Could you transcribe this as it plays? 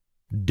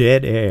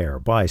Dead Air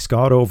by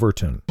Scott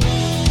Overton.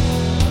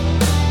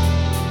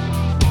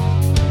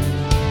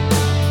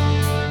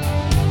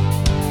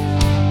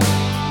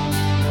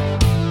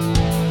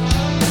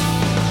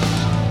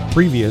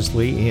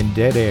 Previously in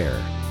Dead Air.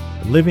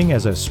 Living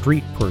as a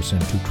street person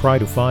to try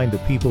to find the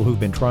people who've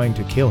been trying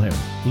to kill him,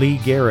 Lee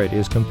Garrett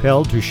is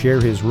compelled to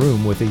share his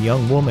room with a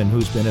young woman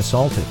who's been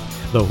assaulted,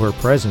 though her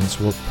presence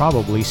will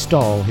probably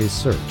stall his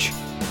search.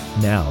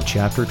 Now,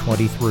 Chapter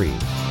 23.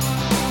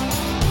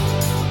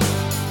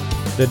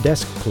 The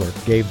desk clerk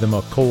gave them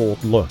a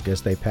cold look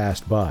as they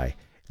passed by.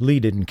 Lee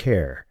didn't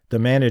care. The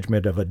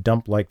management of a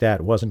dump like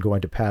that wasn't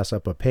going to pass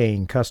up a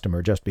paying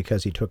customer just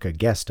because he took a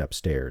guest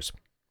upstairs.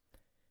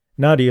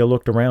 Nadia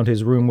looked around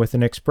his room with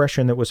an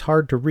expression that was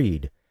hard to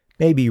read,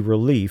 maybe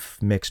relief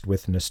mixed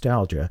with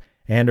nostalgia,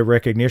 and a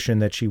recognition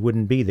that she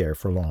wouldn't be there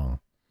for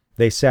long.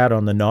 They sat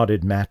on the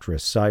knotted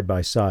mattress side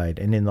by side,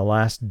 and in the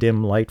last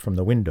dim light from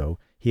the window,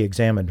 he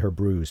examined her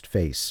bruised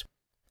face.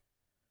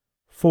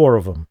 4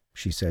 of 'em,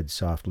 she said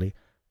softly.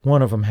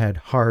 One of 'em had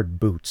hard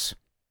boots.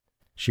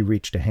 She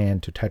reached a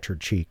hand to touch her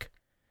cheek.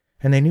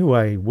 And they knew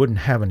I wouldn't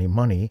have any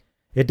money.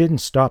 It didn't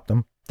stop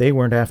them. They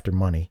weren't after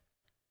money.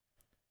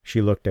 She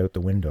looked out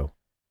the window.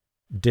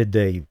 Did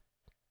they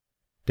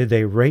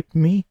rape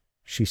me?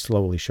 She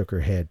slowly shook her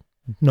head.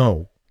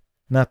 No,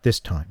 not this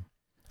time.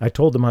 I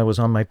told them I was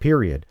on my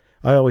period.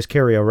 I always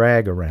carry a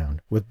rag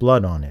around, with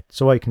blood on it,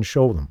 so I can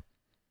show them.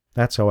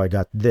 That's how I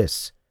got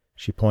this.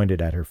 She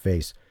pointed at her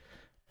face.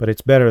 But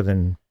it's better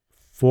than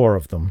 4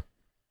 of them.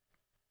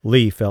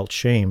 Lee felt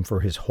shame for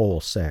his whole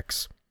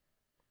sex.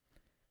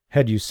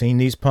 Had you seen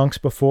these punks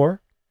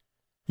before?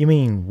 You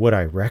mean, would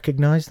I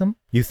recognize them?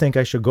 You think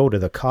I should go to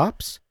the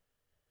cops?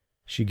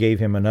 She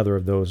gave him another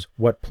of those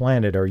 "what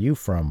planet are you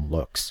from"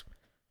 looks.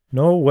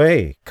 No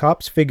way.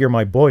 Cops figure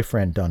my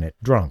boyfriend done it,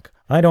 drunk.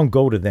 I don't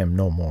go to them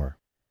no more.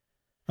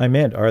 I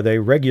meant, are they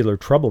regular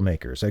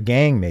troublemakers? A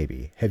gang,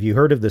 maybe? Have you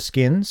heard of the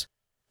Skins?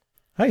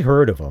 I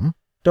heard of 'em.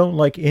 Don't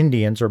like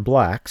Indians or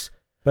blacks.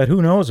 But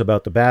who knows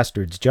about the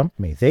bastards jumped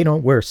me. They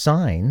don't wear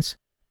signs.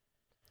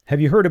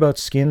 Have you heard about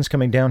Skins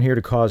coming down here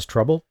to cause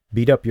trouble?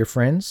 Beat up your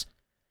friends?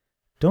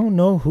 Don't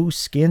know who's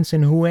Skins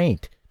and who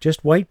ain't.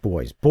 Just white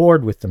boys,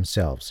 bored with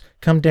themselves.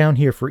 Come down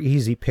here for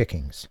easy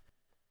pickings.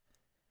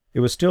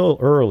 It was still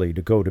early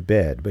to go to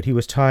bed, but he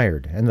was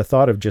tired, and the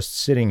thought of just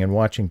sitting and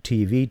watching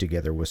TV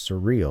together was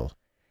surreal.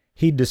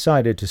 He'd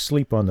decided to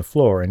sleep on the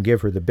floor and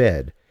give her the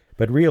bed,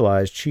 but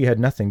realized she had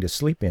nothing to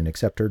sleep in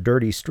except her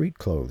dirty street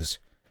clothes.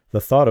 The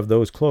thought of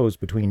those clothes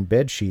between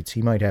bed sheets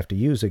he might have to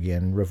use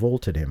again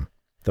revolted him,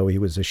 though he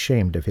was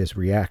ashamed of his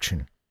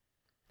reaction.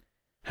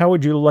 How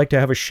would you like to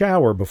have a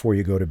shower before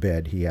you go to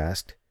bed? He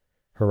asked.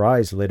 Her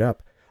eyes lit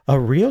up. A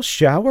real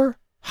shower?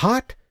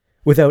 Hot?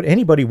 Without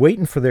anybody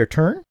waiting for their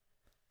turn?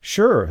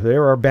 Sure,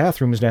 there are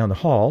bathrooms down the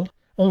hall.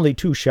 Only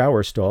 2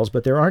 shower stalls,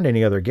 but there aren't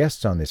any other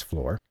guests on this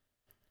floor.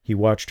 He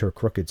watched her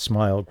crooked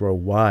smile grow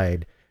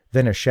wide,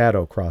 then a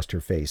shadow crossed her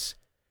face.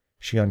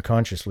 She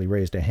unconsciously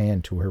raised a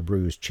hand to her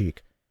bruised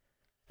cheek.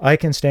 I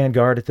can stand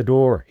guard at the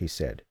door, he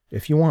said,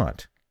 if you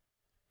want.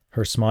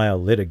 Her smile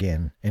lit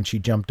again, and she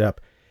jumped up.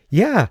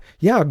 Yeah,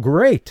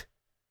 great!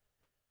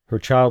 Her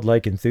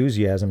childlike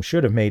enthusiasm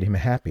should have made him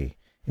happy.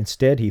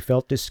 Instead, he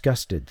felt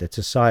disgusted that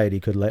society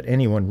could let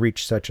anyone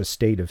reach such a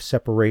state of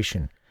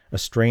separation, a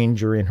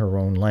stranger in her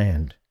own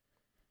land.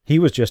 He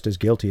was just as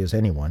guilty as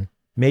anyone,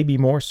 maybe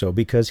more so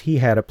because he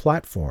had a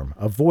platform,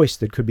 a voice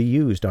that could be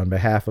used on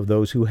behalf of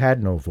those who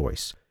had no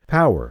voice,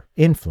 power,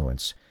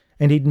 influence,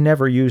 and he'd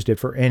never used it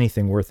for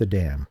anything worth a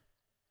damn.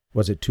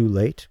 Was it too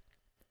late?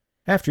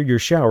 After your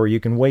shower,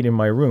 you can wait in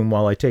my room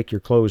while I take your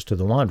clothes to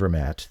the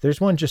laundromat. There's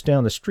one just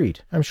down the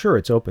street. I'm sure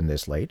it's open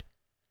this late.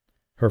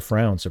 Her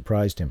frown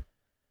surprised him.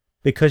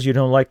 Because you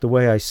don't like the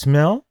way I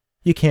smell?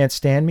 You can't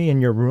stand me in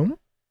your room?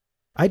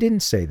 I didn't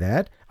say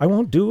that. I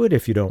won't do it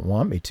if you don't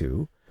want me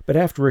to. But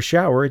after a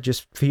shower, it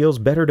just feels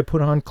better to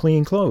put on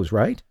clean clothes,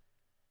 right?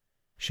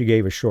 She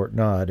gave a short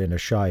nod and a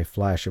shy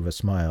flash of a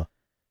smile.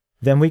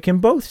 Then we can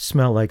both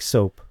smell like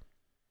soap.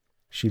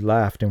 She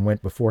laughed and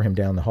went before him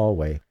down the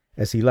hallway.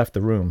 As he left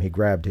the room, he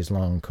grabbed his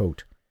long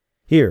coat.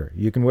 Here,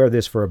 you can wear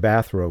this for a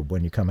bathrobe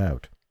when you come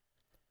out.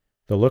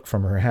 The look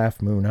from her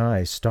half-moon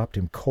eyes stopped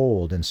him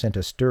cold and sent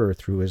a stir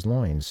through his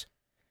loins.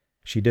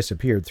 She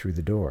disappeared through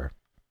the door.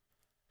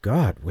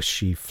 God, was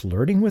she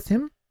flirting with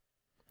him?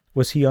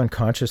 Was he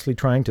unconsciously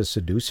trying to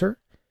seduce her?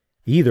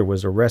 Either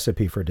was a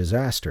recipe for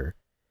disaster.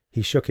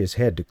 He shook his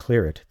head to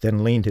clear it,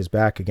 then leaned his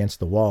back against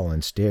the wall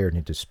and stared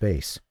into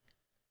space.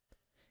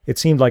 It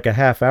seemed like a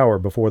half-hour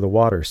before the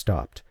water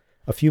stopped.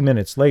 A few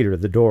minutes later,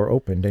 the door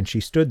opened, and she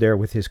stood there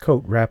with his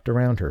coat wrapped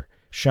around her,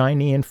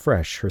 shiny and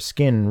fresh, her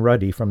skin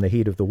ruddy from the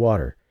heat of the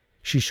water.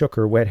 She shook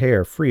her wet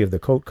hair free of the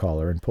coat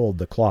collar and pulled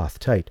the cloth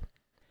tight.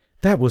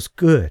 That was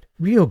good,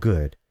 real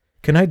good.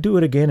 Can I do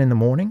it again in the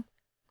morning?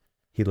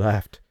 He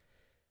laughed.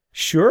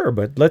 Sure,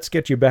 but let's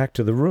get you back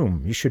to the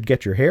room. You should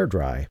get your hair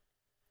dry.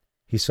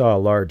 He saw a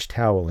large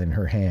towel in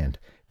her hand.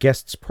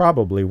 Guests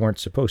probably weren't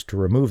supposed to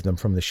remove them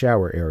from the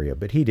shower area,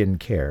 but he didn't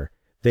care.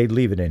 They'd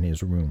leave it in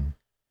his room.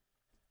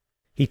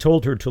 He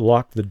told her to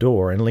lock the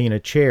door and lean a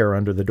chair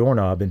under the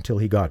doorknob until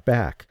he got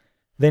back.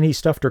 Then he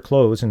stuffed her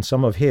clothes and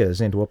some of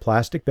his into a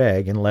plastic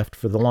bag and left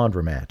for the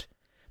laundromat.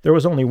 There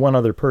was only one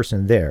other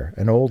person there,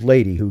 an old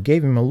lady who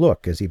gave him a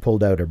look as he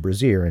pulled out a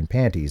brassiere and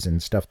panties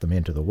and stuffed them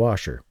into the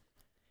washer.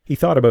 He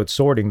thought about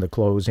sorting the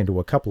clothes into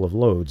a couple of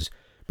loads,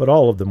 but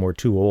all of them were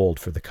too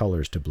old for the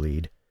colors to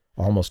bleed,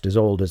 almost as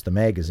old as the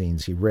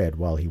magazines he read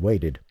while he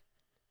waited.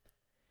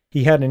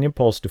 He had an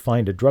impulse to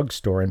find a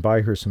drugstore and buy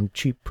her some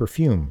cheap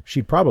perfume.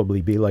 She'd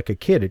probably be like a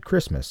kid at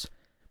Christmas,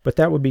 but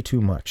that would be too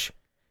much.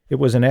 It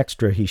was an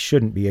extra he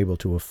shouldn't be able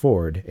to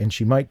afford, and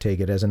she might take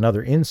it as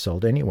another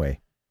insult anyway.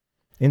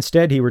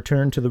 Instead, he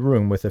returned to the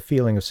room with a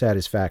feeling of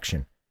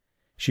satisfaction.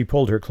 She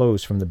pulled her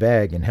clothes from the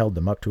bag and held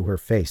them up to her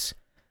face.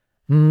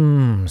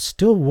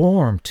 Still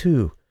warm,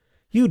 too.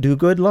 You do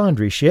good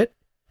laundry shit,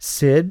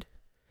 Sid.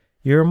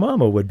 Your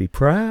mama would be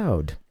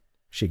proud,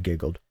 she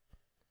giggled.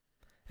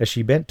 As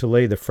she bent to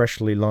lay the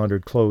freshly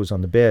laundered clothes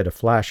on the bed, a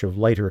flash of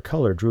lighter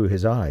color drew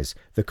his eyes.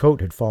 The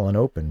coat had fallen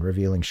open,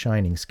 revealing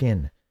shining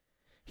skin.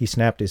 He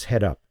snapped his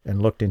head up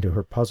and looked into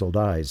her puzzled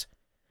eyes.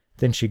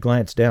 Then she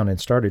glanced down and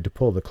started to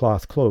pull the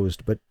cloth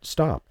closed, but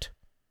stopped.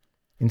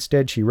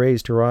 Instead, she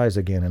raised her eyes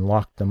again and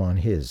locked them on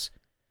his.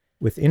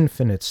 With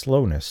infinite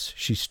slowness,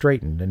 she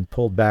straightened and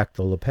pulled back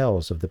the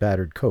lapels of the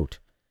battered coat.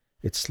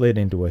 It slid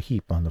into a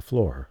heap on the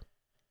floor.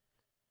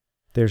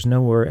 "There's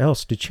nowhere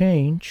else to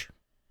change,"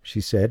 she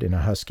said in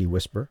a husky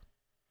whisper.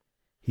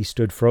 He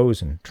stood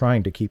frozen,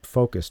 trying to keep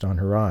focused on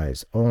her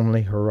eyes,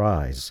 only her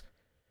eyes.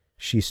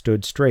 She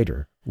stood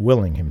straighter,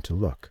 willing him to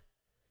look.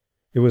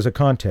 It was a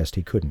contest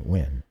he couldn't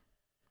win.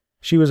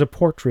 She was a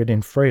portrait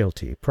in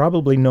frailty,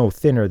 probably no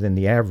thinner than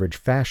the average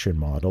fashion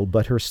model,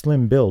 but her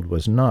slim build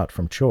was not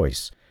from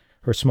choice.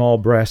 Her small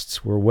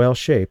breasts were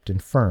well-shaped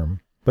and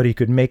firm, but he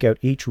could make out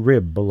each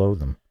rib below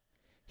them.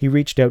 He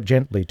reached out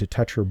gently to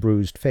touch her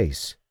bruised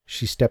face.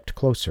 She stepped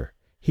closer.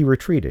 He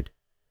retreated.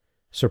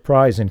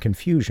 Surprise and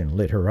confusion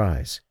lit her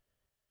eyes.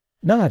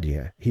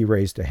 "Nadia," he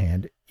raised a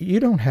hand, "you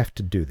don't have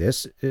to do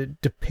this,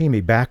 to pay me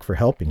back for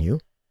helping you."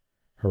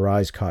 Her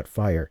eyes caught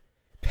fire.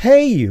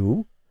 "Pay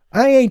you?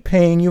 I ain't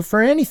paying you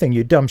for anything,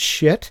 you dumb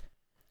shit!"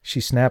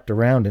 She snapped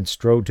around and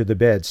strode to the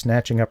bed,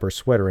 snatching up her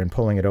sweater and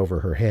pulling it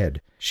over her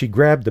head. She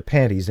grabbed the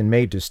panties and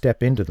made to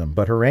step into them,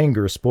 but her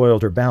anger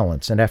spoiled her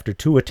balance, and after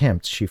 2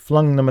 attempts she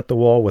flung them at the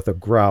wall with a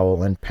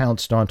growl and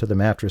pounced onto the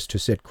mattress to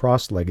sit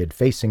cross-legged,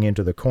 facing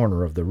into the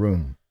corner of the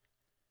room.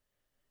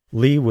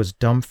 Lee was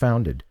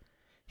dumbfounded.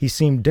 He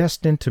seemed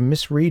destined to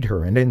misread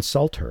her and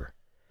insult her.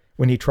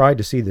 When he tried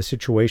to see the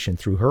situation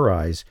through her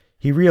eyes,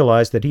 he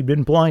realized that he'd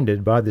been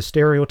blinded by the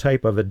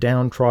stereotype of a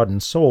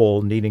downtrodden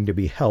soul needing to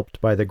be helped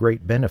by the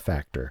great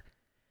benefactor.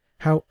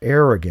 How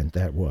arrogant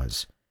that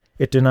was.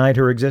 It denied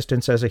her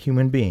existence as a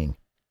human being,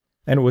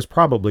 and it was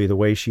probably the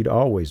way she'd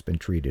always been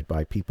treated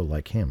by people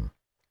like him.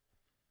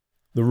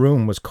 The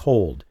room was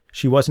cold.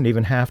 She wasn't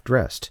even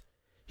half-dressed.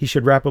 He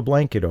should wrap a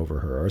blanket over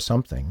her or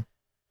something,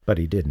 but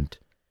he didn't.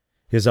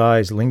 His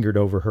eyes lingered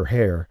over her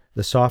hair,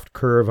 the soft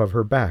curve of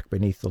her back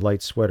beneath the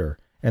light sweater,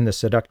 and the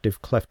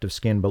seductive cleft of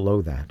skin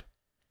below that.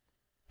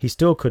 He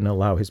still couldn't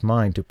allow his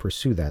mind to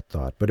pursue that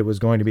thought, but it was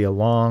going to be a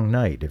long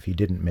night if he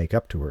didn't make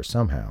up to her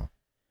somehow.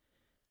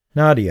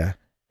 "Nadia,"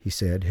 he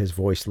said, his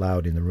voice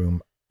loud in the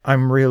room,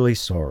 "I'm really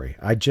sorry.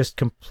 I just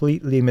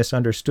completely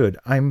misunderstood.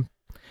 I'm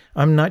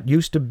not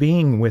used to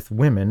being with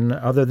women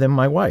other than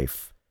my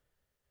wife."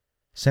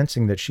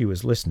 Sensing that she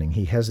was listening,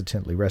 he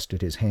hesitantly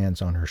rested his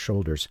hands on her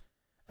shoulders.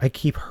 "I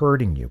keep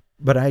hurting you,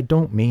 but I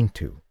don't mean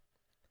to."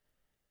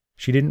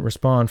 She didn't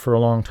respond for a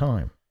long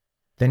time.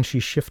 Then she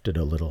shifted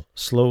a little,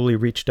 slowly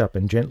reached up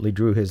and gently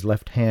drew his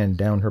left hand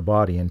down her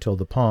body until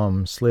the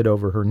palm slid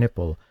over her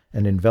nipple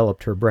and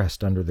enveloped her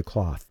breast under the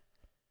cloth.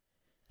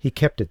 He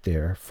kept it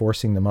there,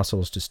 forcing the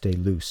muscles to stay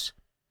loose.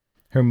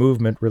 Her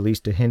movement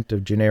released a hint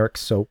of generic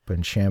soap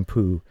and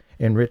shampoo,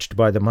 enriched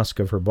by the musk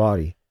of her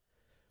body.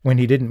 When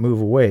he didn't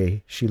move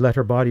away, she let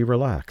her body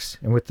relax,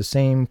 and with the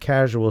same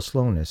casual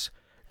slowness,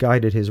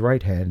 guided his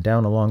right hand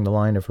down along the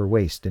line of her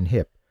waist and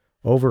hip,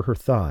 over her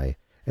thigh,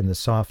 and the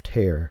soft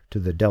hair to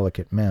the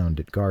delicate mound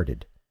it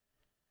guarded.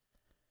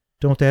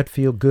 "Don't that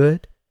feel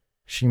good?"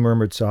 she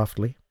murmured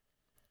softly.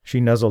 She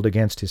nuzzled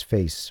against his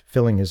face,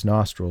 filling his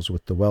nostrils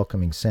with the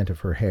welcoming scent of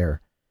her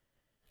hair.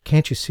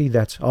 "Can't you see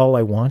that's all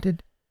I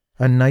wanted?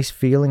 A nice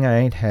feeling I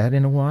ain't had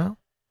in a while?"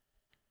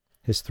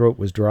 His throat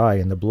was dry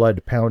and the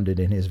blood pounded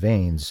in his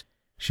veins.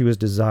 She was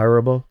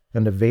desirable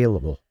and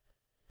available.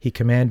 He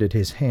commanded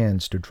his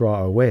hands to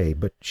draw away,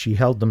 but she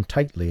held them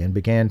tightly and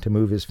began to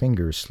move his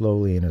fingers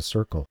slowly in a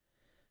circle.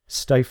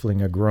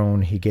 Stifling a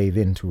groan, he gave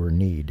in to her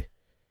need.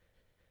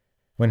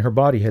 When her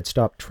body had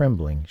stopped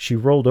trembling, she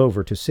rolled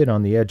over to sit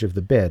on the edge of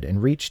the bed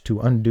and reached to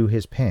undo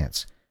his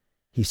pants.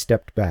 He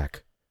stepped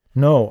back.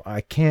 "No,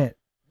 I can't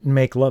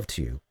make love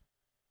to you."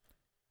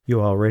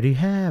 "You already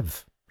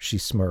have," she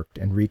smirked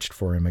and reached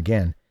for him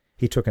again.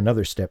 He took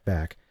another step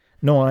back.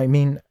 "No, I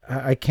mean,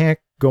 I can't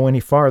go any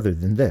farther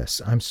than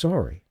this. I'm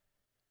sorry."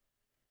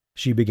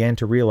 She began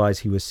to realize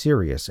he was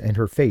serious, and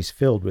her face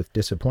filled with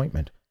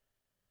disappointment.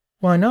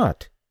 "Why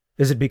not?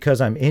 Is it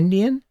because I'm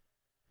Indian?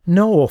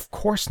 No, of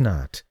course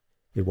not.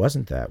 It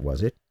wasn't that,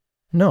 was it?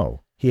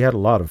 No, he had a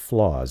lot of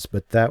flaws,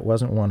 but that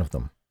wasn't one of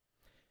them.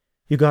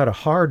 You got a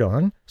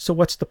hard-on, so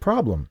what's the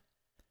problem?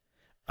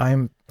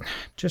 I'm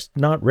just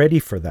not ready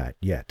for that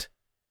yet.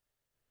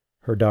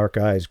 Her dark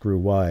eyes grew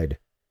wide.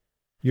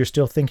 You're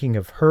still thinking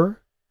of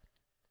her?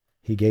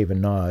 He gave a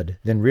nod,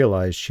 then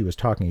realized she was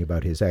talking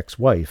about his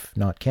ex-wife,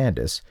 not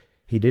Candace.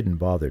 He didn't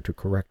bother to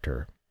correct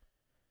her.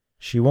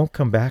 She won't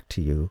come back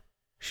to you,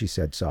 she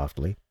said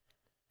softly.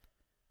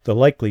 The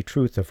likely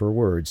truth of her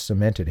words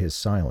cemented his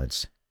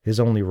silence. His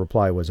only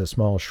reply was a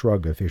small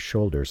shrug of his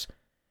shoulders.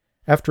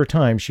 After a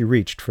time, she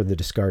reached for the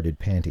discarded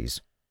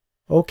panties.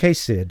 Okay,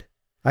 Sid.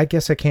 I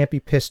guess I can't be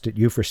pissed at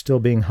you for still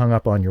being hung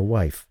up on your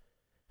wife.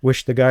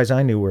 Wish the guys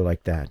I knew were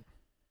like that.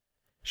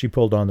 She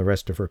pulled on the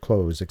rest of her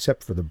clothes,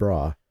 except for the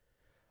bra.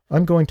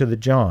 I'm going to the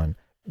John.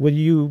 Will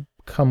you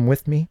come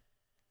with me?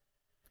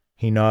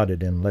 He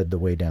nodded and led the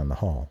way down the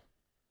hall.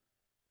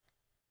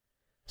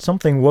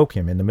 Something woke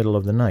him in the middle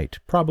of the night,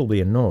 probably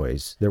a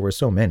noise. There were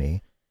so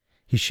many.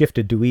 He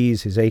shifted to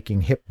ease his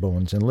aching hip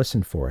bones and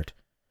listened for it,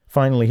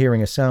 finally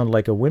hearing a sound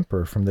like a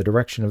whimper from the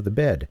direction of the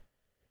bed.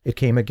 It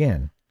came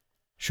again.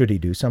 Should he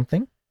do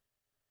something?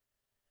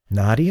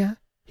 Nadia?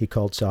 He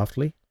called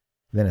softly,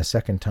 then a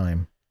second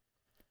time.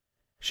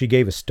 She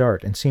gave a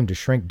start and seemed to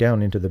shrink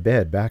down into the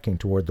bed, backing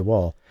toward the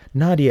wall.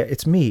 Nadia,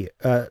 it's me.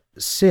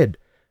 Sid.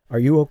 Are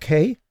you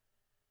okay?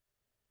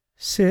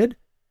 Sid?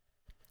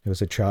 It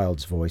was a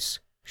child's voice.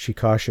 She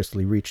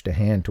cautiously reached a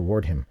hand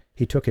toward him.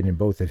 He took it in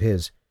both of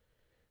his.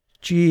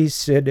 Gee,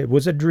 Sid, it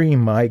was a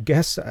dream, I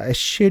guess. A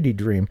shitty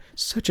dream.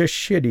 Such a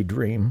shitty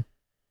dream.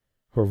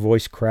 Her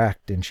voice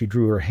cracked, and she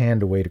drew her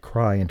hand away to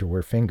cry into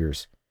her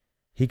fingers.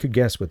 He could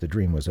guess what the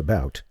dream was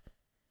about.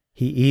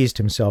 He eased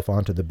himself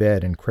onto the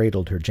bed and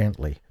cradled her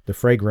gently, the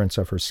fragrance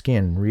of her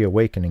skin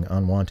reawakening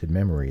unwanted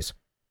memories.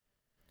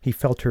 He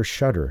felt her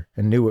shudder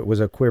and knew it was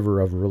a quiver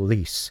of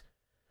release.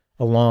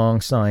 A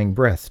long, sighing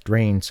breath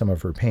drained some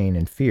of her pain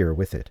and fear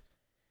with it.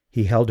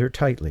 He held her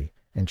tightly,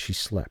 and she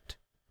slept.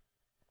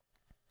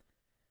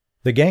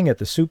 The gang at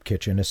the soup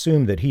kitchen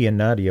assumed that he and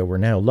Nadia were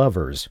now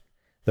lovers.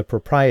 The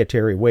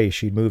proprietary way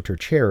she'd moved her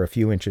chair a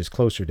few inches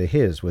closer to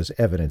his was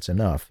evidence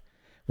enough.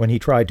 When he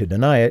tried to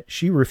deny it,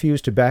 she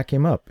refused to back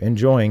him up,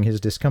 enjoying his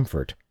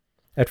discomfort.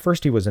 At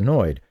first he was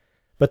annoyed,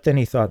 but then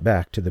he thought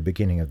back to the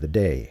beginning of the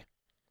day.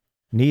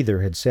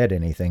 Neither had said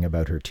anything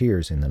about her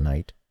tears in the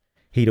night.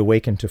 He'd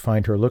awakened to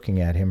find her looking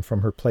at him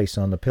from her place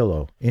on the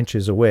pillow,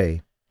 inches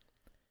away.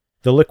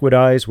 The liquid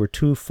eyes were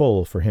too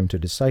full for him to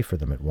decipher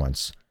them at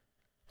once.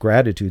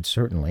 Gratitude,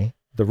 certainly.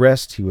 The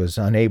rest he was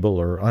unable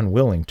or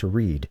unwilling to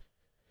read.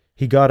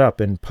 He got up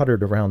and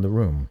puttered around the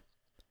room.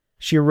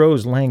 She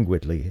arose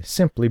languidly,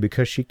 simply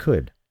because she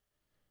could.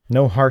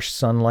 No harsh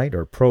sunlight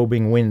or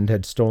probing wind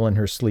had stolen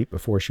her sleep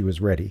before she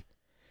was ready.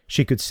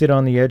 She could sit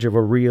on the edge of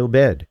a real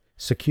bed,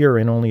 secure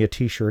in only a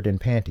t-shirt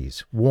and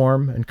panties,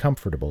 warm and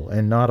comfortable,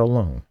 and not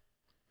alone.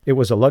 It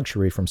was a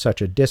luxury from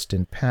such a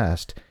distant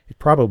past, it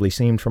probably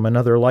seemed from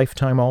another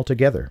lifetime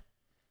altogether.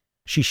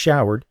 She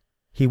showered.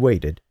 He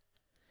waited.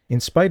 In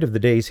spite of the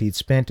days he'd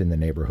spent in the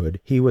neighborhood,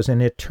 he was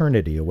an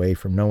eternity away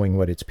from knowing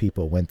what its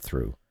people went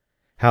through,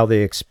 how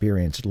they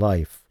experienced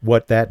life,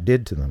 what that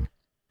did to them.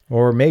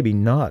 Or maybe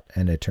not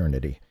an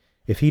eternity.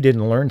 If he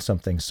didn't learn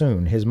something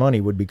soon, his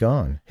money would be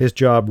gone. His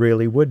job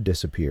really would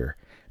disappear.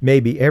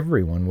 Maybe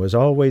everyone was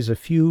always a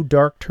few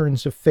dark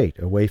turns of fate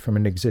away from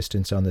an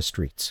existence on the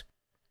streets.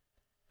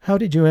 How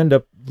did you end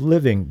up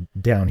living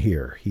down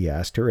here? He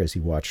asked her as he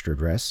watched her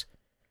dress.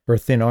 Her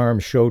thin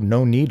arms showed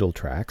no needle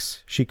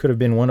tracks. She could have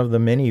been one of the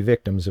many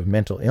victims of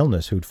mental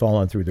illness who'd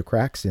fallen through the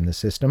cracks in the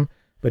system,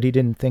 but he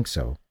didn't think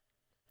so.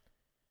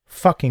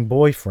 Fucking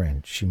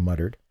boyfriend, she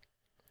muttered.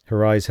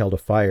 Her eyes held a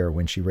fire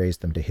when she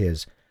raised them to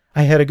his.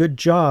 I had a good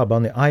job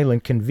on the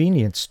island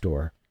convenience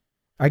store.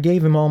 I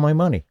gave him all my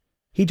money.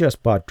 He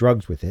just bought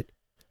drugs with it.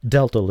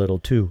 Dealt a little,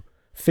 too.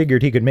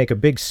 Figured he could make a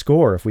big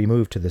score if we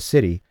moved to the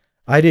city.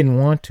 I didn't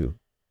want to.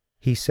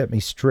 He set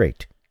me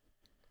straight.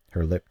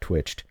 Her lip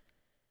twitched.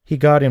 He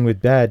got in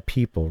with bad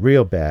people,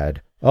 real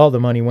bad. All the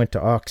money went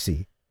to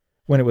Oxy.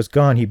 When it was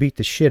gone, he beat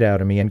the shit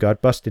out of me and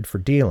got busted for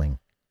dealing.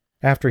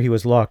 After he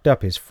was locked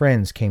up, his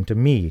friends came to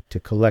me to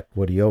collect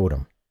what he owed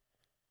them.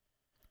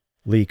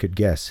 Lee could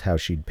guess how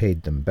she'd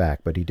paid them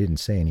back, but he didn't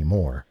say any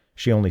more.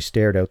 She only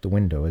stared out the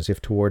window as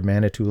if toward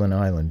Manitoulin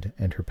Island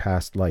and her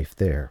past life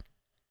there.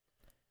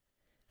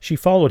 She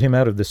followed him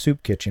out of the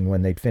soup kitchen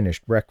when they'd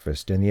finished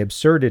breakfast, and the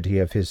absurdity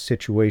of his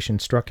situation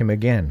struck him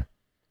again.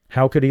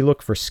 How could he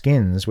look for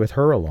skins with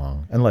her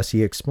along, unless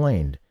he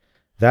explained?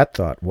 That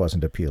thought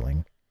wasn't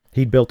appealing.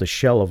 He'd built a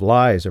shell of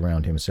lies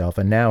around himself,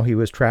 and now he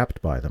was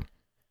trapped by them.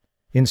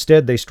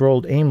 Instead, they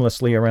strolled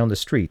aimlessly around the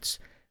streets,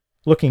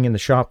 looking in the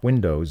shop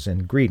windows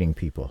and greeting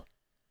people.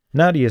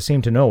 Nadia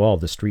seemed to know all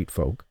the street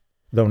folk,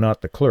 though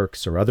not the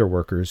clerks or other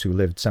workers who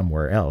lived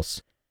somewhere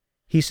else.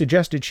 He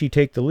suggested she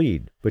take the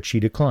lead, but she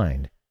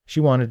declined. She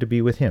wanted to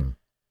be with him.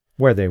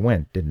 Where they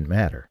went didn't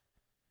matter.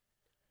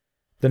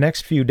 The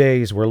next few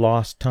days were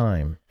lost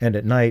time, and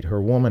at night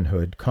her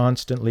womanhood,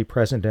 constantly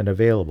present and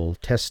available,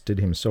 tested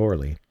him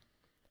sorely.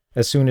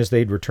 As soon as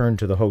they'd returned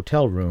to the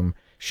hotel room,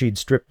 she'd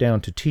strip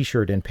down to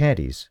t-shirt and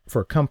panties,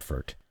 for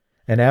comfort,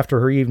 and after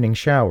her evening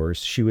showers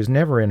she was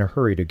never in a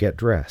hurry to get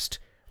dressed,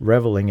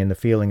 reveling in the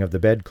feeling of the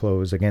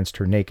bedclothes against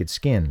her naked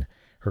skin,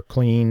 her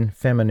clean,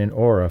 feminine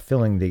aura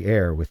filling the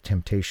air with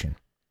temptation.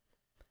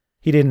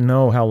 He didn't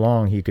know how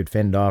long he could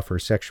fend off her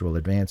sexual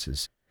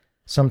advances.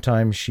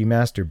 Sometimes she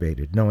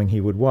masturbated, knowing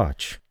he would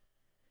watch.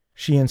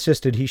 She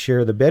insisted he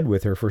share the bed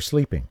with her for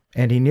sleeping,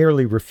 and he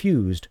nearly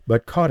refused,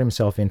 but caught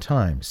himself in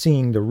time,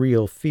 seeing the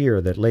real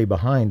fear that lay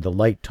behind the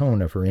light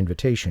tone of her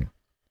invitation.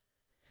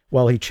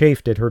 While he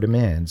chafed at her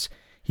demands,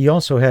 he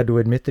also had to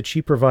admit that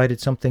she provided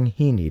something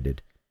he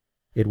needed.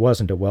 It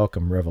wasn't a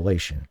welcome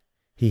revelation.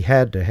 He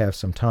had to have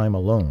some time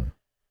alone.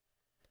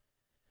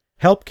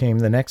 Help came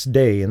the next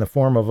day in the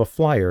form of a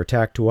flyer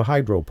tacked to a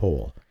hydro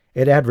pole.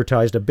 It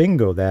advertised a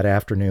bingo that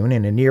afternoon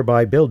in a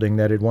nearby building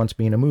that had once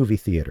been a movie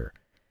theater.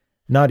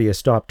 Nadia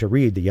stopped to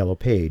read the yellow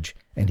page,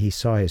 and he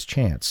saw his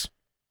chance.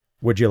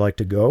 "Would you like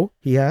to go?"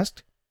 he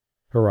asked.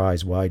 Her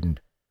eyes widened.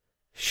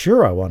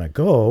 "Sure I want to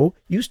go.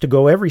 Used to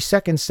go every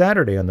second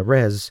Saturday on the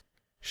res."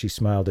 She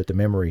smiled at the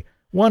memory.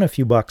 "Won a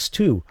few bucks,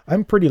 too.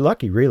 I'm pretty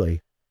lucky,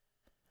 really."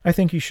 "I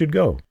think you should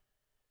go."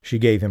 She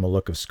gave him a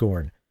look of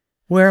scorn.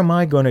 "Where am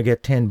I going to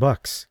get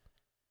 $10?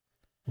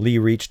 Lee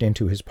reached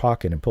into his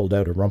pocket and pulled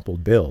out a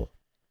rumpled bill.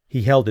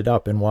 He held it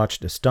up and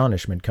watched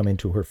astonishment come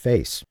into her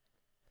face.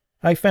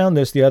 "I found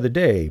this the other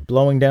day,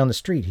 blowing down the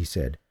street," he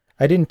said.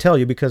 "I didn't tell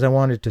you because I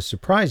wanted to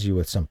surprise you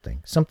with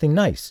something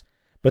nice.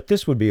 But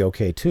this would be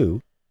okay,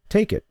 too.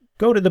 Take it.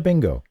 Go to the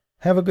bingo.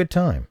 Have a good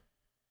time."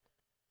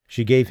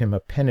 She gave him a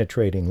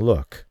penetrating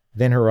look.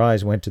 Then her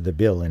eyes went to the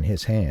bill in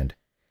his hand.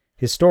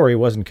 His story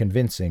wasn't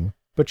convincing,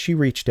 but she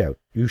reached out.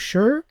 "You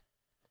sure?"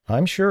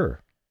 "I'm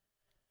sure."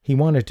 He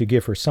wanted to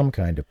give her some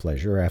kind of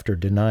pleasure after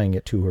denying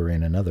it to her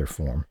in another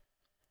form.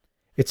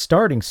 "It's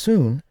starting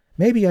soon.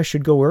 Maybe I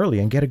should go early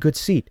and get a good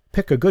seat.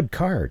 Pick a good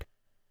card."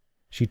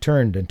 She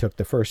turned and took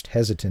the first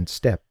hesitant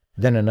step,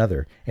 then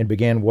another, and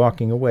began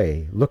walking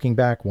away, looking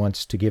back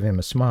once to give him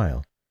a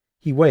smile.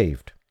 He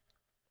waved.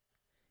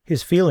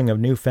 His feeling of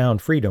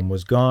newfound freedom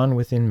was gone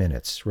within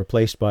minutes,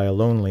 replaced by a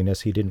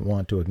loneliness he didn't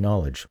want to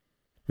acknowledge.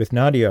 With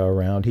Nadia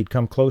around, he'd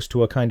come close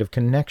to a kind of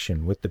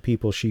connection with the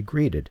people she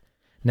greeted.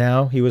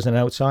 Now he was an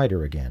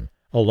outsider again,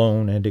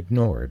 alone and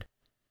ignored.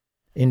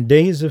 In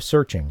days of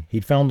searching,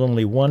 he'd found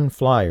only one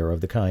flyer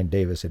of the kind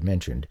Davis had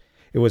mentioned.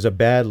 It was a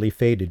badly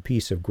faded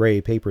piece of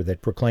gray paper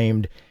that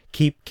proclaimed,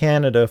 "Keep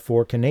Canada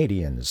for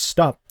Canadians.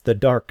 Stop the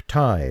dark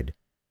tide."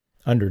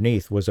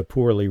 Underneath was a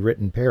poorly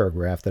written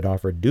paragraph that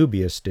offered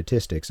dubious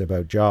statistics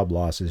about job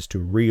losses to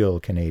real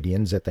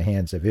Canadians at the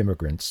hands of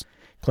immigrants,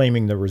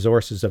 claiming the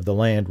resources of the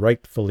land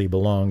rightfully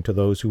belonged to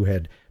those who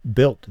had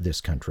built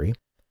this country.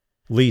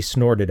 Lee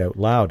snorted out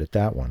loud at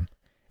that one.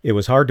 It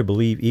was hard to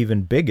believe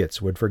even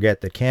bigots would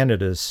forget that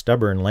Canada's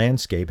stubborn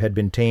landscape had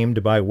been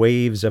tamed by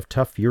waves of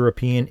tough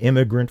European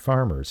immigrant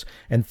farmers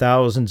and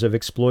thousands of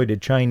exploited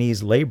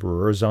Chinese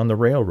laborers on the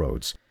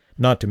railroads,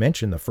 not to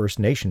mention the First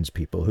Nations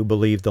people who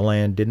believed the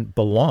land didn't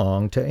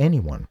belong to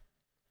anyone.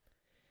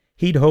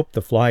 He'd hoped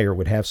the flyer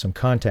would have some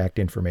contact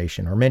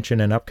information or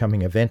mention an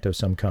upcoming event of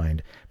some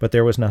kind, but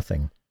there was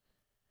nothing.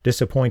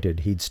 Disappointed,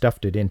 he'd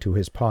stuffed it into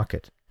his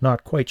pocket,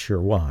 not quite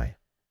sure why.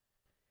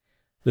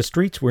 The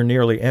streets were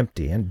nearly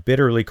empty and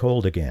bitterly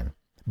cold again.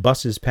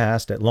 Buses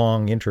passed at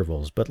long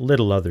intervals, but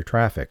little other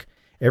traffic.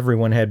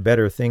 Everyone had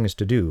better things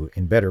to do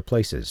in better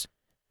places.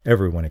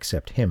 Everyone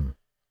except him.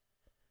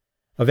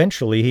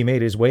 Eventually he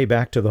made his way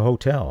back to the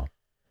hotel.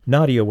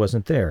 Nadia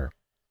wasn't there.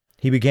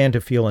 He began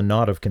to feel a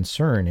knot of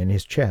concern in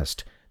his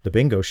chest. The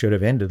bingo should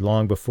have ended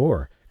long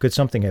before. Could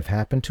something have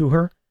happened to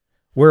her?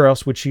 Where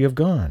else would she have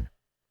gone?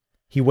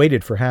 He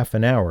waited for half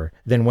an hour,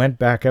 then went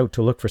back out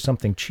to look for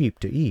something cheap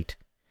to eat.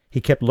 He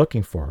kept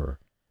looking for her.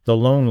 The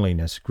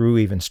loneliness grew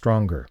even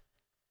stronger.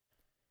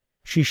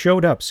 She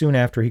showed up soon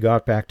after he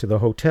got back to the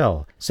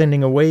hotel,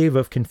 sending a wave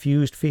of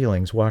confused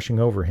feelings washing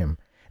over him.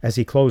 As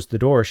he closed the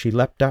door, she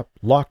leapt up,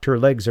 locked her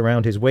legs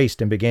around his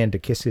waist, and began to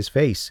kiss his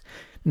face.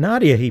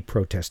 "Nadia," he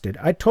protested,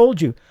 "I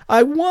told you."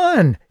 "I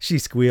won," she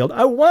squealed.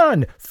 "I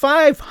won.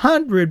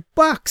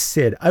 $500,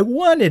 Sid. I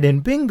won it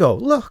in bingo.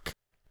 Look."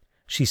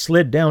 She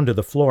slid down to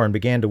the floor and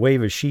began to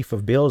wave a sheaf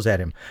of bills at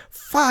him.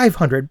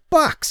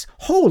 $500!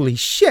 Holy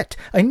shit!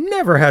 I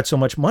never had so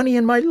much money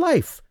in my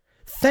life.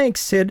 Thanks,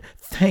 Sid.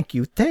 Thank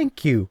you,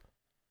 thank you.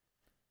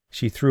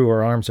 She threw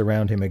her arms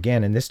around him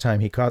again, and this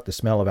time he caught the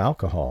smell of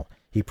alcohol.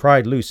 He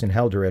pried loose and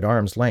held her at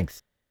arm's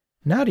length.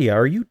 "Nadia,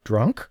 are you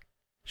drunk?"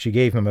 She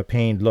gave him a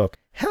pained look.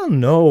 "Hell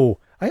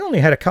no. I only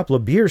had a couple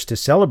of beers to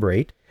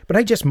celebrate, but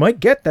I just might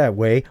get that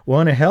way.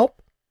 Want to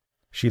help?"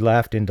 She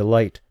laughed in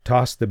delight,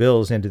 tossed the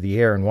bills into the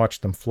air and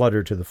watched them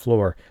flutter to the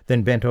floor,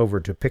 then bent over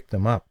to pick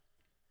them up.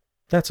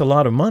 "That's a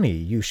lot of money.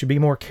 You should be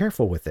more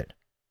careful with it."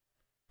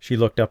 She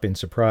looked up in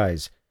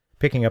surprise.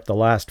 Picking up the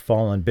last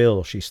fallen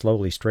bill, she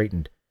slowly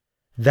straightened.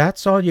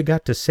 That's all you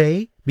got to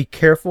say? Be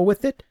careful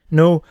with it?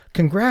 No,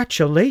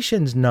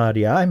 congratulations,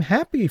 Nadia. I'm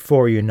happy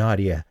for you,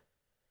 Nadia.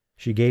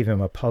 She gave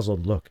him a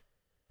puzzled look.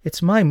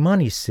 It's my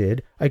money,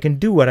 Sid. I can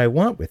do what I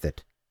want with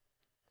it.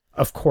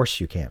 Of course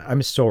you can.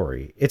 I'm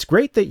sorry. It's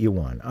great that you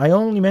won. I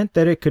only meant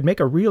that it could make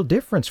a real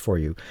difference for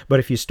you.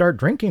 But if you start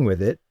drinking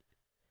with it...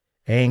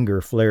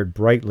 Anger flared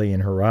brightly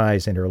in her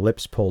eyes and her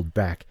lips pulled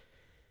back.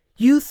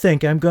 You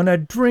think I'm gonna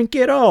drink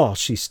it all,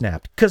 she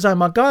snapped. 'Cause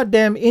I'm a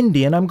goddamn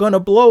Indian, I'm gonna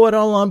blow it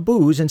all on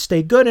booze and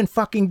stay good and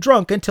fucking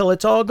drunk until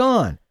it's all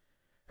gone.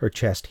 Her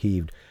chest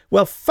heaved.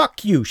 Well,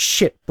 fuck you,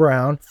 shit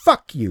Brown.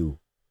 Fuck you.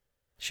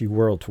 She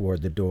whirled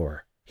toward the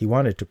door. He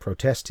wanted to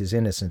protest his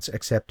innocence,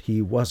 except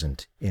he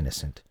wasn't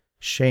innocent.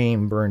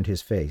 Shame burned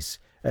his face.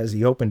 As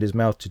he opened his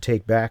mouth to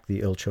take back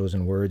the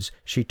ill-chosen words,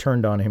 she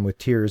turned on him with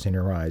tears in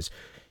her eyes.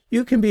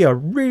 You can be a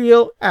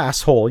real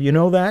asshole, you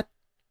know that?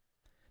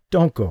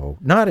 Don't go.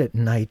 Not at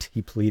night,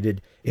 he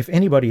pleaded. If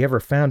anybody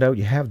ever found out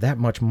you have that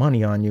much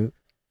money on you...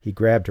 He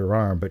grabbed her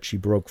arm, but she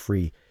broke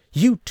free.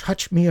 You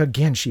touch me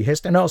again, she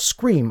hissed, and I'll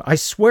scream. I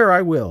swear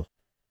I will.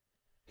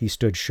 He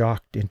stood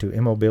shocked into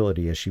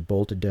immobility as she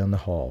bolted down the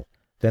hall.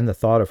 Then the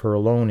thought of her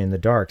alone in the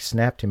dark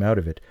snapped him out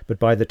of it, but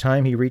by the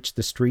time he reached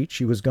the street,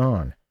 she was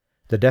gone.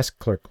 The desk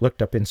clerk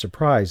looked up in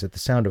surprise at the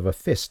sound of a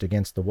fist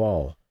against the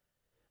wall.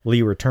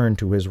 Lee returned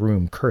to his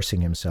room,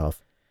 cursing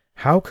himself.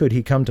 How could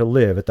he come to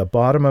live at the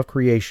bottom of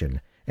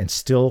creation and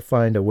still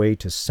find a way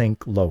to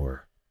sink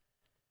lower?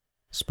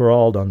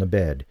 Sprawled on the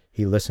bed,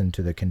 he listened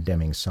to the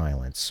condemning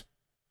silence.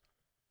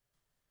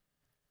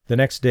 The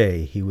next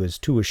day, he was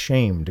too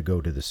ashamed to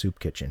go to the soup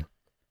kitchen.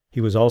 He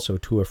was also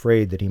too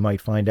afraid that he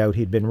might find out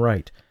he'd been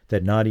right,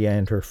 that Nadia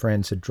and her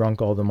friends had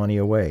drunk all the money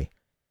away.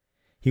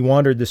 He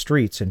wandered the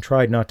streets and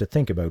tried not to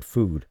think about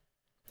food.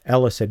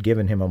 Ellis had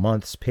given him a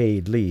month's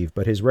paid leave,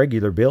 but his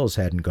regular bills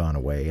hadn't gone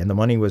away, and the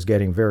money was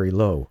getting very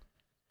low.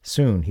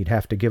 Soon he'd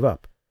have to give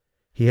up.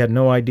 He had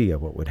no idea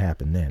what would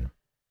happen then.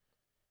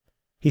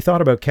 He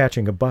thought about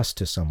catching a bus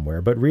to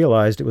somewhere, but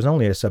realized it was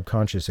only a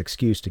subconscious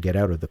excuse to get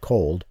out of the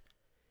cold.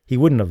 He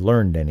wouldn't have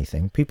learned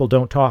anything. People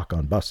don't talk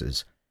on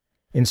buses.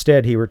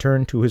 Instead, he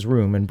returned to his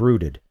room and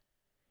brooded.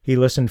 He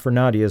listened for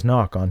Nadia's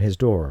knock on his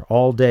door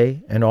all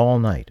day and all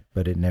night,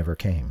 but it never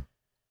came.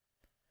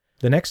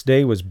 The next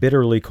day was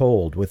bitterly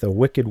cold, with a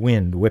wicked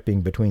wind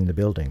whipping between the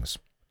buildings.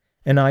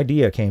 An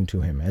idea came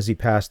to him as he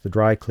passed the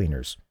dry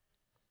cleaners.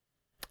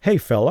 Hey,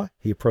 fella,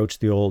 he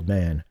approached the old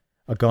man.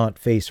 A gaunt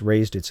face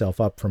raised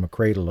itself up from a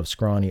cradle of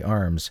scrawny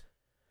arms.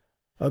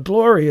 A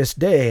glorious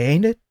day,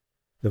 ain't it?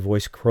 The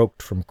voice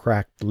croaked from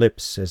cracked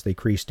lips as they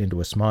creased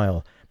into a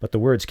smile, but the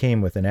words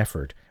came with an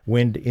effort.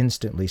 Wind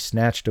instantly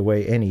snatched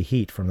away any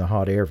heat from the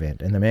hot air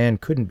vent, and the man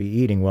couldn't be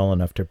eating well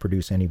enough to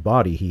produce any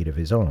body heat of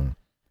his own.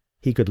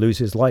 He could lose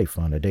his life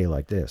on a day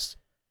like this.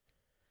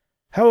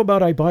 How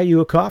about I buy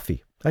you a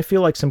coffee? I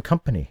feel like some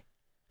company.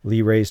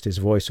 Lee raised his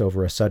voice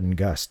over a sudden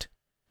gust.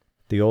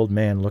 The old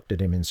man looked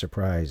at him in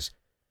surprise.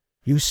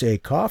 You say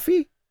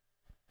coffee?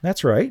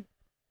 That's right.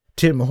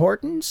 Tim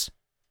Hortons?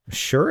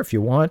 Sure, if you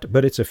want,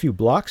 but it's a few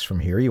blocks from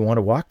here. You want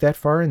to walk that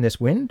far in this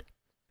wind?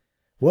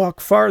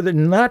 Walk farther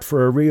than that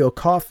for a real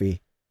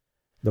coffee.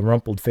 The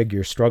rumpled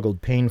figure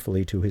struggled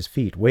painfully to his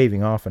feet,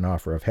 waving off an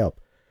offer of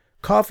help.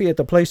 Coffee at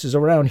the places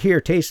around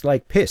here tastes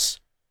like piss.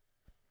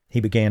 He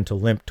began to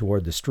limp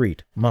toward the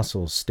street,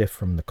 muscles stiff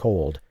from the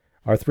cold.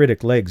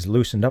 Arthritic legs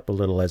loosened up a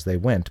little as they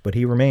went, but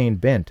he remained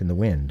bent in the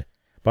wind.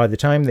 By the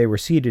time they were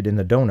seated in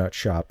the donut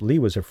shop, Lee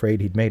was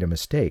afraid he'd made a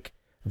mistake.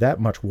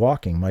 That much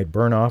walking might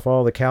burn off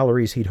all the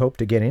calories he'd hoped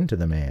to get into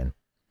the man.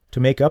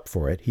 To make up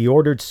for it, he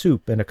ordered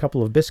soup and a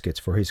couple of biscuits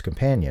for his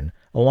companion,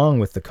 along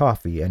with the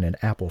coffee and an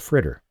apple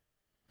fritter.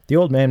 The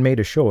old man made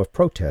a show of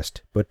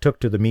protest, but took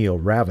to the meal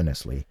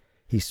ravenously.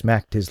 He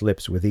smacked his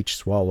lips with each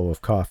swallow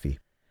of coffee.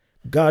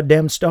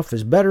 Goddamn stuff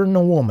is better'n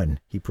a woman,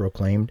 he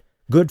proclaimed.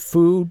 Good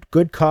food,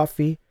 good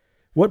coffee.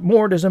 What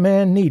more does a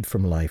man need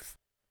from life?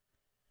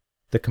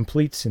 The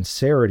complete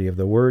sincerity of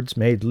the words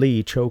made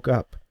Lee choke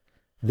up.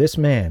 This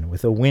man,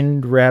 with a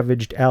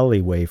wind-ravaged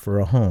alleyway for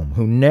a home,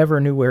 who never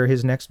knew where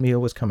his next meal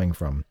was coming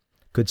from,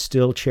 could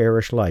still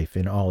cherish life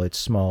in all its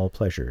small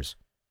pleasures.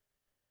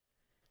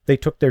 They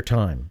took their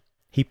time.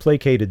 He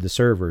placated the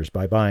servers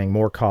by buying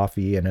more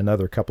coffee and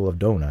another couple of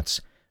donuts,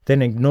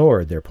 then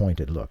ignored their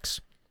pointed looks.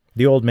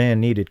 The old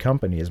man needed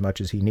company as much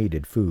as he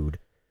needed food.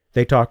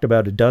 They talked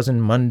about a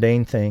dozen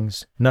mundane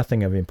things,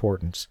 nothing of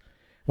importance.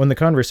 When the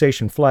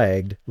conversation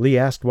flagged, Lee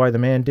asked why the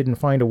man didn't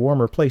find a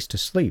warmer place to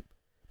sleep.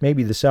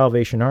 Maybe the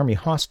Salvation Army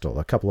hostel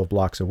a couple of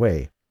blocks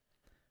away.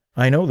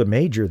 I know the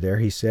major there,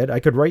 he said. I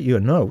could write you a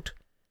note.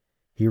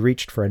 He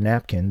reached for a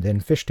napkin, then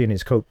fished in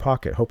his coat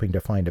pocket, hoping to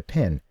find a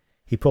pen.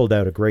 He pulled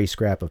out a gray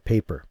scrap of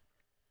paper.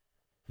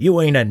 You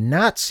ain't a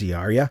Nazi,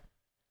 are ya?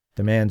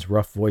 The man's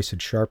rough voice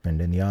had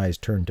sharpened, and the eyes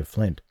turned to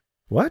flint.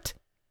 What?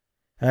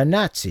 A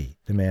Nazi,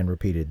 the man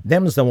repeated.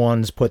 Them's the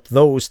ones put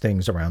those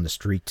things around the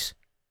streets.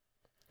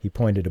 He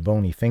pointed a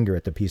bony finger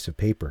at the piece of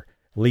paper.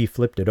 Lee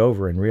flipped it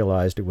over and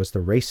realized it was the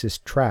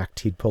racist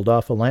tract he'd pulled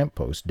off a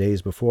lamppost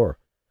days before.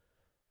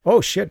 "Oh,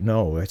 shit,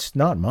 no, it's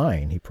not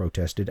mine," he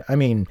protested. "I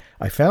mean,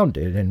 I found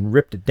it and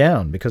ripped it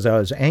down because I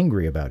was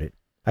angry about it.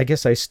 I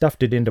guess I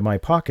stuffed it into my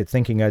pocket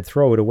thinking I'd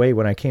throw it away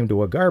when I came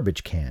to a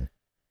garbage can."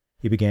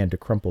 He began to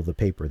crumple the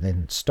paper,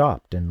 then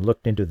stopped and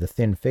looked into the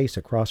thin face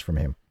across from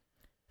him.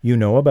 "You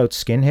know about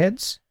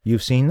skinheads?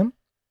 You've seen them?"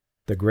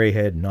 The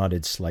grey-head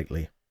nodded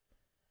slightly.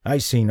 "I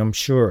seen 'em,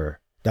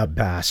 sure. The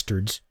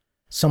bastards.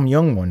 Some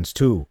young ones,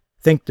 too.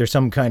 Think they're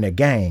some kind of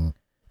gang.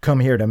 Come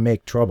here to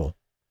make trouble."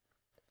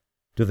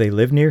 "Do they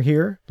live near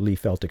here?" Lee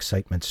felt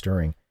excitement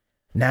stirring.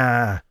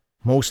 "Nah,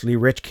 mostly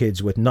rich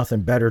kids with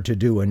nothing better to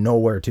do and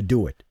nowhere to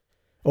do it.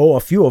 Oh, a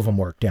few of 'em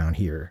work down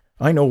here.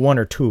 I know one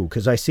or two,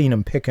 'cause I seen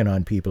 'em picking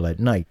on people at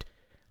night.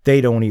 They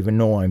don't even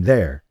know I'm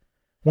there.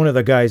 One of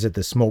the guys at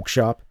the smoke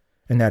shop,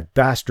 and that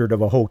bastard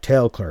of a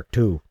hotel clerk,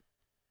 too."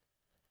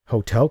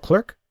 "Hotel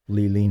clerk?"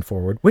 Lee leaned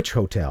forward. "Which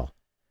hotel?"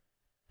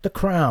 "The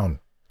Crown.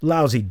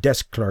 Lousy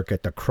desk clerk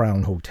at the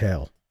Crown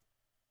Hotel."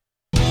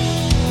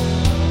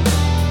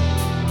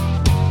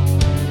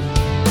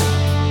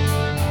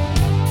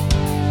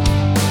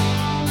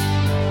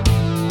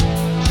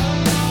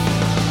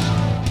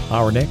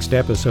 Our next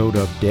episode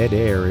of Dead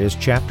Air is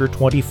Chapter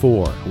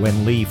 24,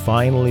 when Lee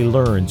finally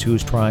learns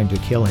who's trying to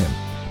kill him.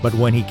 But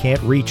when he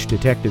can't reach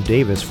Detective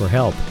Davis for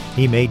help,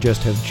 he may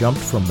just have jumped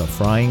from the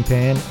frying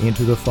pan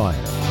into the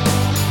fire.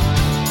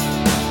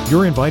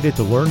 You're invited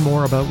to learn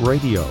more about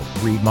radio,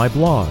 read my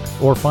blog,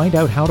 or find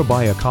out how to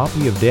buy a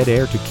copy of Dead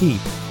Air to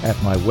keep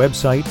at my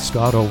website,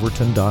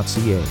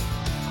 scottoverton.ca.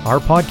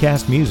 Our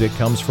podcast music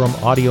comes from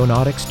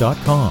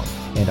audionautics.com,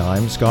 and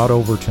I'm Scott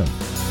Overton.